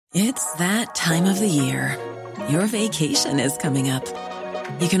It's that time of the year. Your vacation is coming up.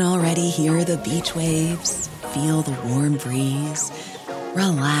 You can already hear the beach waves, feel the warm breeze,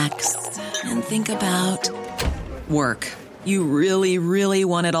 relax, and think about work. You really, really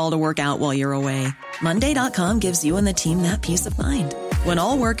want it all to work out while you're away. Monday.com gives you and the team that peace of mind. When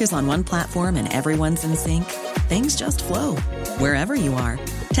all work is on one platform and everyone's in sync, things just flow. Wherever you are,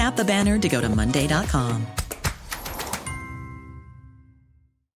 tap the banner to go to Monday.com.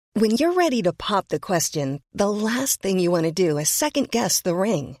 When you're ready to pop the question, the last thing you want to do is second-guess the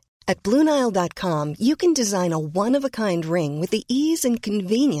ring. At BlueNile.com, you can design a one-of-a-kind ring with the ease and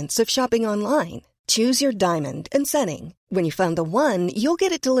convenience of shopping online. Choose your diamond and setting. When you find the one, you'll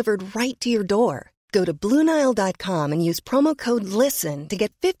get it delivered right to your door. Go to BlueNile.com and use promo code LISTEN to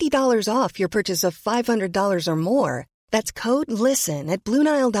get $50 off your purchase of $500 or more. That's code LISTEN at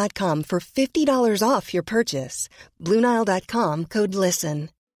BlueNile.com for $50 off your purchase. BlueNile.com, code LISTEN.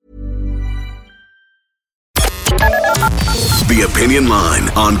 The Opinion Line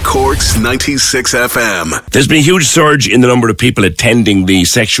on Cork's 96 FM. There's been a huge surge in the number of people attending the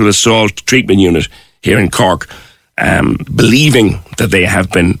sexual assault treatment unit here in Cork, believing that they have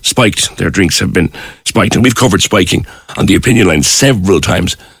been spiked. Their drinks have been spiked. And we've covered spiking on the Opinion Line several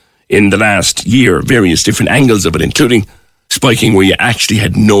times in the last year, various different angles of it, including spiking where you actually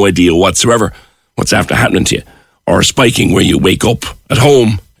had no idea whatsoever what's after happening to you, or spiking where you wake up at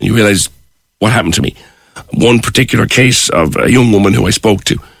home and you realise, what happened to me? One particular case of a young woman who I spoke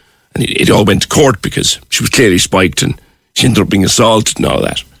to, and it all went to court because she was clearly spiked and she ended up being assaulted and all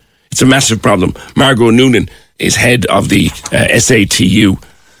that. It's a massive problem. Margot Noonan is head of the SATU.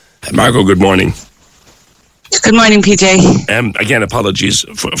 Margot, good morning. Good morning, PJ. Again, apologies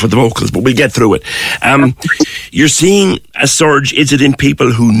for the vocals, but we'll get through it. You're seeing a surge. Is it in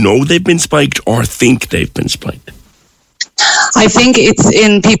people who know they've been spiked or think they've been spiked? I think it's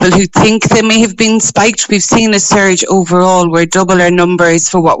in people who think they may have been spiked. We've seen a surge overall. We're double our numbers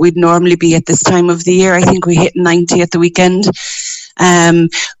for what we'd normally be at this time of the year. I think we hit 90 at the weekend.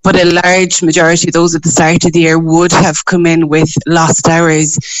 But a large majority of those at the start of the year would have come in with lost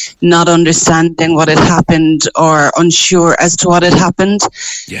hours, not understanding what had happened or unsure as to what had happened.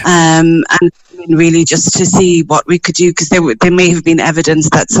 Yeah. And really just to see what we could do, because there may have been evidence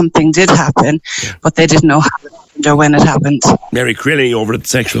that something did happen, but they didn't know how it happened or when it happened. Mary Crilly over at the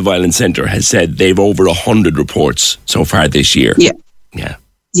Sexual Violence Centre has said they've over 100 reports so far this year. Yeah.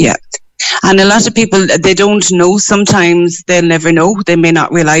 And a lot of people, they don't know. Sometimes they'll never know. They may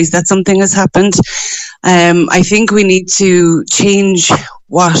not realise that something has happened. I think we need to change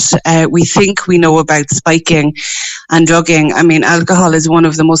what we think we know about spiking and drugging. I mean, alcohol is one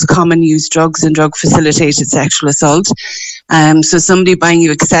of the most common used drugs in drug-facilitated sexual assault. So somebody buying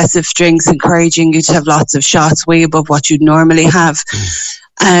you excessive drinks, encouraging you to have lots of shots way above what you'd normally have.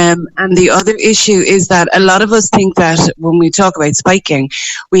 And the other issue is that a lot of us think that when we talk about spiking,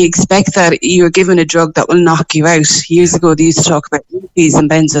 we expect that you're given a drug that will knock you out. Years ago, they used to talk about EPs and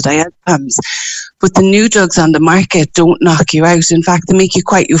benzodiazepams. But the new drugs on the market don't knock you out. In fact, they make you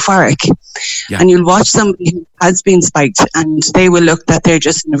quite euphoric. Yeah. And you'll watch somebody who has been spiked and they will look that they're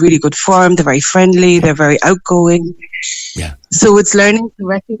just in a really good form. They're very friendly. They're very outgoing. Yeah. So it's learning to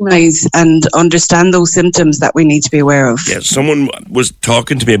recognise and understand those symptoms that we need to be aware of. Yeah, someone was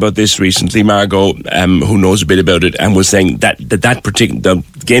talking to me about this recently, Margot, who knows a bit about it, and was saying that particular,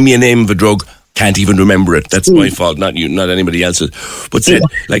 gave me a name of a drug, can't even remember it. That's my fault, not you, not anybody else's. But said,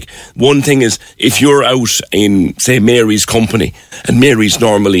 like, one thing is, if you're out in, say, Mary's company, and Mary's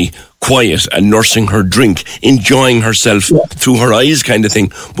normally quiet and nursing her drink, enjoying herself through her eyes kind of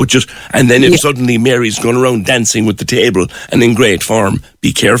thing, but and then if suddenly Mary's going around dancing with the table and in great form,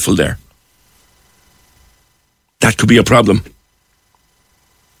 be careful there. That could be a problem.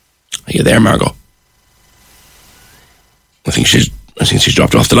 Are you there, Margot? I think she's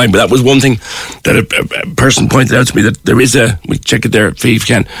dropped off the line, but that was one thing that a person pointed out to me, that there is we check it there if you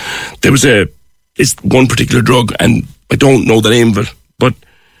can, it's one particular drug, and I don't know the name of it, but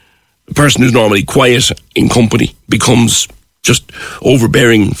the person who's normally quiet in company becomes just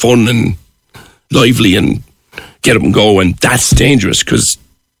overbearing, fun and lively and get up and go, and that's dangerous because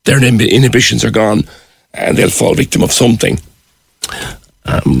their inhibitions are gone and they'll fall victim of something.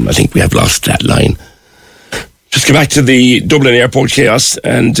 I think we have lost that line. Just go back to the Dublin Airport chaos,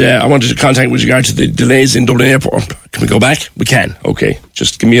 and I wanted to contact with regard to the delays in Dublin Airport. Can we go back? We can. Okay.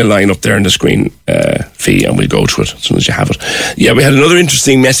 Just give me a line up there on the screen, Fee, and we'll go to it as soon as you have it. Yeah, we had another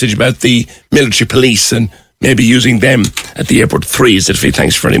interesting message about the military police and maybe using them at the airport. 3, is it, Fee?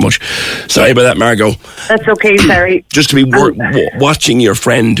 Thanks very much. Sorry about that, Margot. That's okay, sorry. Just to be watching your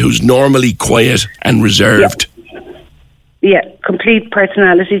friend who's normally quiet and reserved. Yeah, complete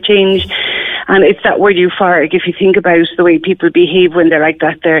personality change. And it's that word euphoric. If you think about the way people behave when they're like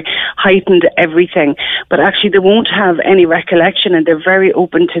that, they're heightened everything. But actually they won't have any recollection, and they're very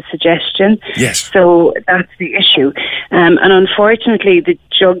open to suggestion. Yes. So that's the issue. And unfortunately, the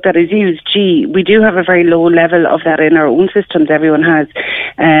drug that is used, we do have a very low level of that in our own systems. Everyone has.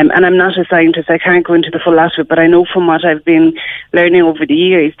 And I'm not a scientist. I can't go into the full lot of it, but I know from what I've been learning over the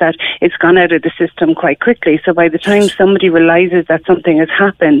years that it's gone out of the system quite quickly. So by the time somebody realises that something has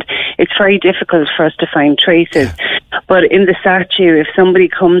happened, it's very difficult for us to find traces. Yeah. But in the statute, if somebody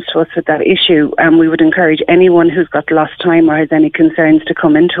comes to us with that issue, we would encourage anyone who's got lost time or has any concerns to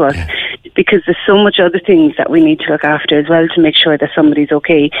come into us, because there's so much other things that we need to look after as well to make sure that somebody's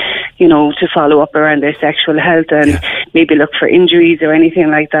okay, to follow up around their sexual health and maybe look for injuries or anything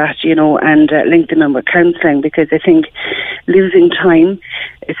like that, and link them in with counselling, because I think losing time,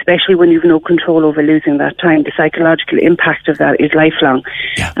 especially when you've no control over losing that time, the psychological impact of that is lifelong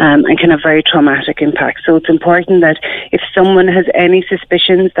and can have very traumatic impact. So it's important that if someone has any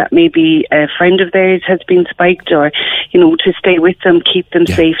suspicions that maybe a friend of theirs has been spiked, or, to stay with them, keep them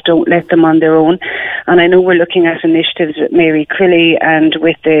safe, don't let them on their own. And I know we're looking at initiatives with Mary Crilly and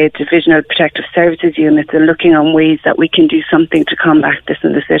with the Divisional Protective Services Unit, and looking on ways that we can do something to combat this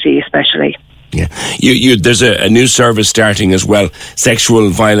in the city especially. Yeah, there's a new service starting as well, Sexual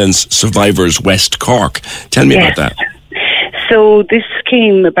Violence Survivors West Cork. Tell me about that. So this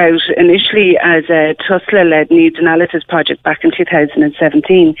came about initially as a TUSLA-led needs analysis project back in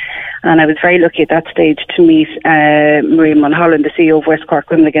 2017. And I was very lucky at that stage to meet Maria Mulholland, the CEO of West Cork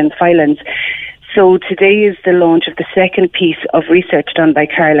Women Against Violence. So today is the launch of the second piece of research done by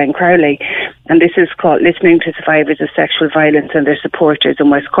Caroline Crowley, and this is called Listening to Survivors of Sexual Violence and Their Supporters in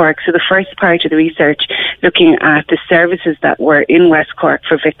West Cork. So the first part of the research looking at the services that were in West Cork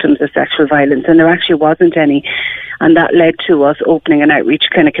for victims of sexual violence, and there actually wasn't any. And that led to us opening an outreach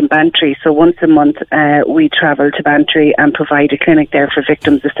clinic in Bantry. So once a month, we travel to Bantry and provide a clinic there for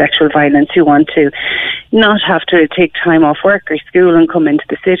victims of sexual violence who want to not have to take time off work or school and come into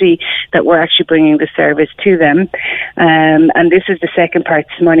the city, that we're actually bringing the service to them. And this is the second part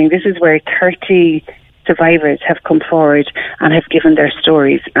this morning. This is where 30 survivors have come forward and have given their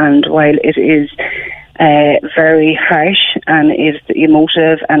stories. And while it is very harsh and it's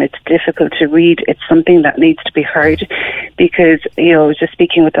emotive and it's difficult to read, it's something that needs to be heard, because I was just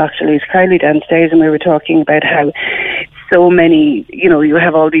speaking with Dr. Louise Crowley downstairs, and we were talking about how so many, you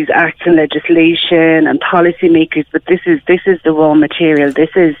have all these acts and legislation and policymakers, but this is the raw material. This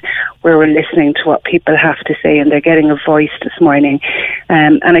is where we're listening to what people have to say, and they're getting a voice this morning.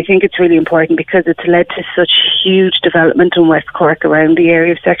 And I think it's really important because it's led to such huge development in West Cork around the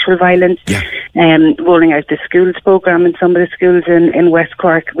area of sexual violence. Rolling out the schools programme in some of the schools in West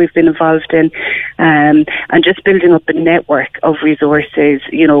Cork we've been involved in, and just building up a network of resources,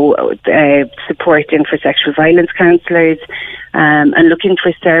 supporting for sexual violence counsellors, and looking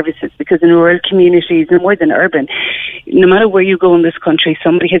for services, because in rural communities, no more than urban, no matter where you go in this country,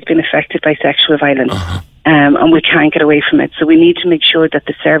 somebody has been affected by sexual violence. And we can't get away from it. So we need to make sure that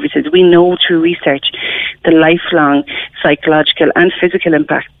the services, we know through research the lifelong psychological and physical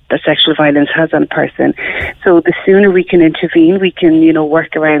impact that sexual violence has on a person. So the sooner we can intervene, we can,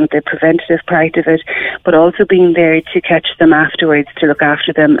 work around the preventative part of it, but also being there to catch them afterwards, to look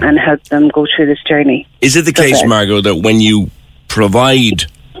after them and help them go through this journey. Is it the case, Margot, that when you provide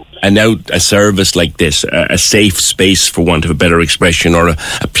a service like this, a safe space, for want of a better expression, or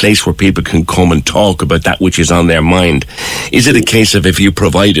a place where people can come and talk about that which is on their mind, is it a case of if you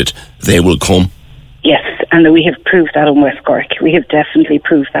provide it, they will come? Yes, and we have proved that in West Cork. We have definitely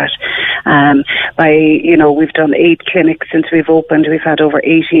proved that. We've done 8 clinics since we've opened. We've had over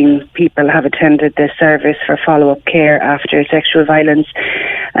 18 people have attended the service for follow-up care after sexual violence.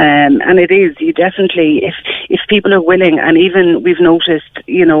 And it is, you definitely, if people are willing, and even we've noticed,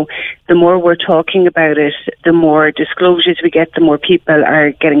 the more we're talking about it, the more disclosures we get, the more people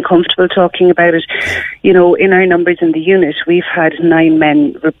are getting comfortable talking about it. In our numbers in the unit, we've had 9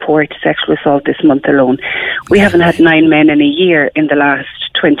 men report sexual assault this month alone. We haven't had 9 men in a year in the last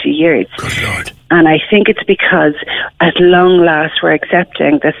 20 years. Good Lord. And I think it's because at long last we're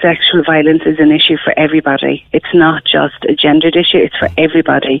accepting that sexual violence is an issue for everybody. It's not just a gendered issue, it's for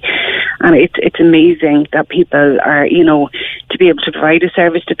everybody. And it's amazing that people are, to be able to provide a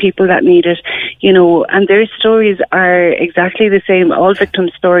service to people that need it, and their stories are exactly the same. All victim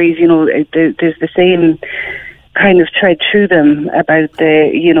stories, there's the same kind of thread through them about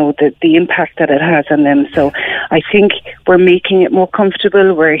the impact that it has on them. So I think we're making it more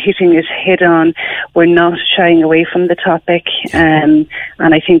comfortable. We're hitting it head on. We're not shying away from the topic. And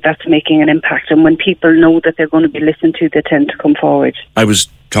I think that's making an impact. And when people know that they're going to be listened to, they tend to come forward. I was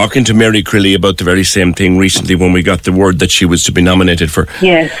talking to Mary Crilly about the very same thing recently when we got the word that she was to be nominated for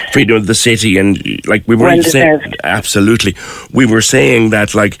Freedom of the City, and like we were saying, absolutely, we were saying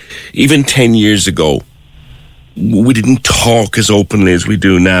that like even 10 years ago we didn't talk as openly as we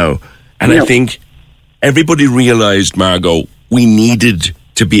do now, and I think everybody realised, Margot, we needed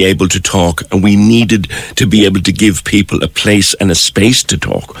to be able to talk, and we needed to be able to give people a place and a space to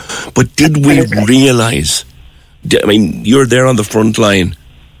talk. But did we realise, I mean, you're there on the front line,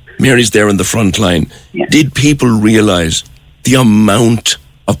 Mary's there on the front line. Yeah. Did people realise the amount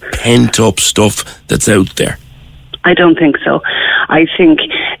of pent-up stuff that's out there? I don't think so. I think,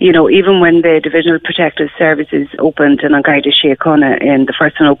 even when the Divisional Protective Services opened in An Garda Síochána, and the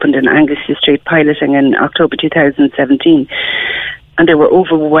first one opened in Angus Street piloting in October 2017, and they were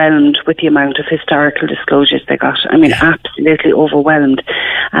overwhelmed with the amount of historical disclosures they got. I mean, absolutely overwhelmed.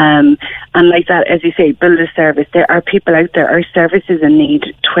 And like that, as you say, build a service. There are people out there. Our service is in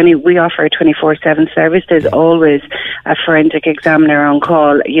need. We offer a 24/7 service. There's always a forensic examiner on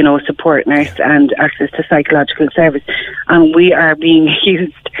call, a support nurse, and access to psychological service. And we are being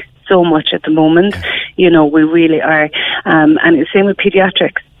used so much at the moment. We really are. And it's the same with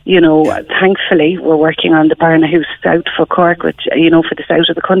paediatrics. Thankfully, we're working on the Barnahouse South for Cork, which, for the south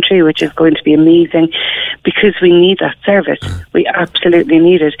of the country, which is going to be amazing because we need that service. We absolutely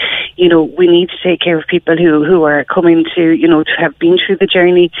need it. We need to take care of people who are coming to have been through the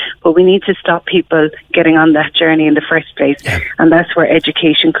journey, but we need to stop people getting on that journey in the first place. And that's where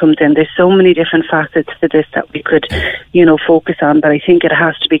education comes in. There's so many different facets to this that we could, focus on, but I think it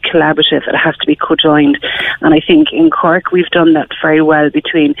has to be collaborative. It has to be co-joined. And I think in Cork, we've done that very well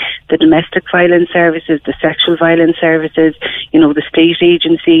between the domestic violence services, the sexual violence services, the state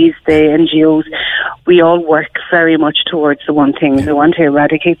agencies, the NGOs. We all work very much towards the one thing. We want to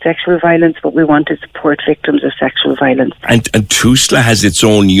eradicate sexual violence, but we want to support victims of sexual violence. And TUSLA has its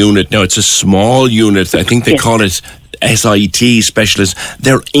own unit. Now, it's a small unit. I think they call it SIT specialists.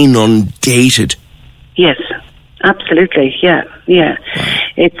 They're inundated. Yes. Absolutely, yeah.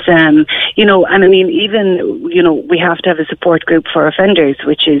 It's, and I mean, even, we have to have a support group for offenders,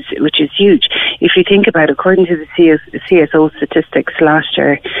 which is huge. If you think about it, according to the CSO statistics last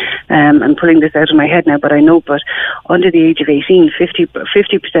year, I'm pulling this out of my head now, but under the age of 18,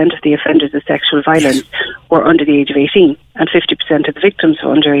 50% of the offenders of sexual violence were under the age of 18, and 50% of the victims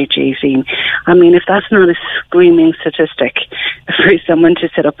were under age 18. I mean, if that's not a screaming statistic for someone to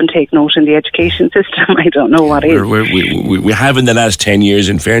sit up and take note in the education system, I don't know what is. We have in the last 10 years,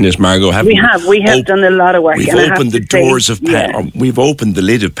 in fairness, Margot, haven't we? We have done a lot of work. We've opened the doors of we've opened the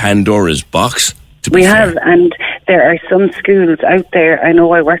lid of Pandora's box. We have, and there are some schools out there. I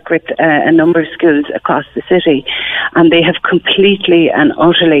know I work with a number of schools across the city, and they have completely and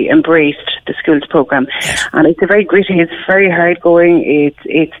utterly embraced the schools program. And it's a very gritty, it's very hard going.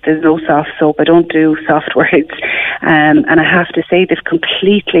 It's there's no soft soap. I don't do soft words, and I have to say they've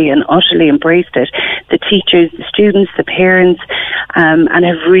completely and utterly embraced it. The teachers, the students, the parents, and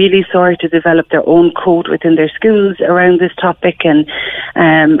have really started to develop their own code within their schools around this topic. And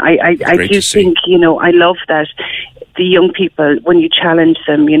I do think. I love that the young people, when you challenge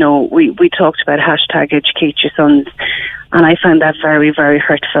them, we talked about hashtag educate your sons, and I found that very, very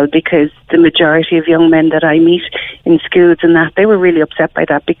hurtful because the majority of young men that I meet in schools and that, they were really upset by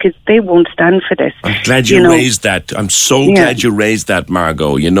that because they won't stand for this. I'm glad you raised that. I'm so glad you raised that,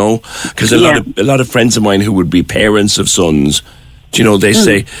 Margot, because a lot of friends of mine who would be parents of sons, they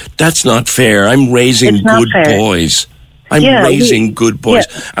say, that's not fair. I'm raising good boys. I'm raising good boys.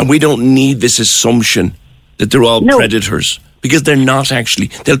 And we don't need this assumption that they're all predators, because they're not actually.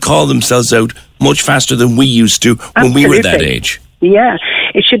 They'll call themselves out much faster than we used to when we were that age. Yeah,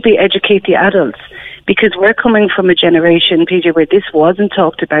 it should be educate the adults. Because we're coming from a generation, PJ, where this wasn't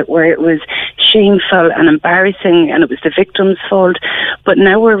talked about, where it was shameful and embarrassing and it was the victim's fault. But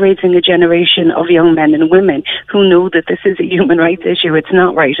now we're raising a generation of young men and women who know that this is a human rights issue. It's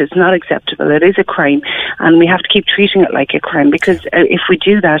not right. It's not acceptable. It is a crime. And we have to keep treating it like a crime, because if we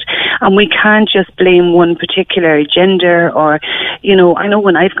do that, and we can't just blame one particular gender or, I know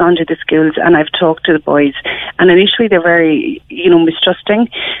when I've gone to the schools and I've talked to the boys, and initially they're very, mistrusting.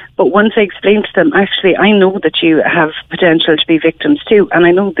 But once I explain to them, actually, I know that you have potential to be victims too, and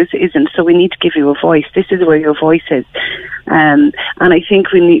I know this isn't, so we need to give you a voice. This is where your voice is. And I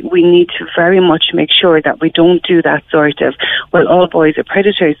think we need to very much make sure that we don't do that sort of, well, all boys are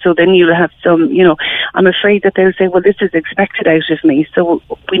predators. So then you'll have some, I'm afraid that they'll say, well, this is expected out of me. So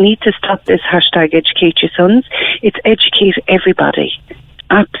we need to stop this hashtag educate your sons. It's educate everybody.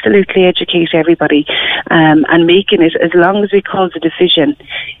 Absolutely educate everybody, and making it, as long as we cause a division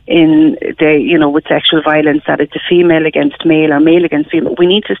in the, with sexual violence, that it's a female against male or male against female, we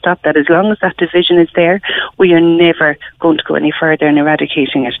need to stop that. As long as that division is there, we are never going to go any further in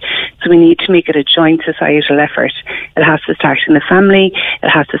eradicating it. So we need to make it a joint societal effort. It has to start in the family, it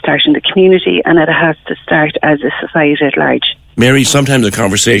has to start in the community, and it has to start as a society at large. Mary, sometimes the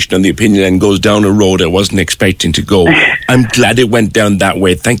conversation and the opinion then goes down a road I wasn't expecting to go. I'm glad it went down that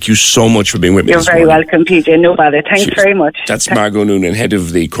way. Thank you so much for being with me. You're very welcome, PJ. No bother. Thanks very much. That's Margot Noonan, head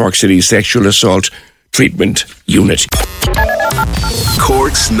of the Cork City Sexual Assault Treatment Unit.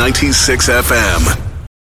 Cork's 96 FM.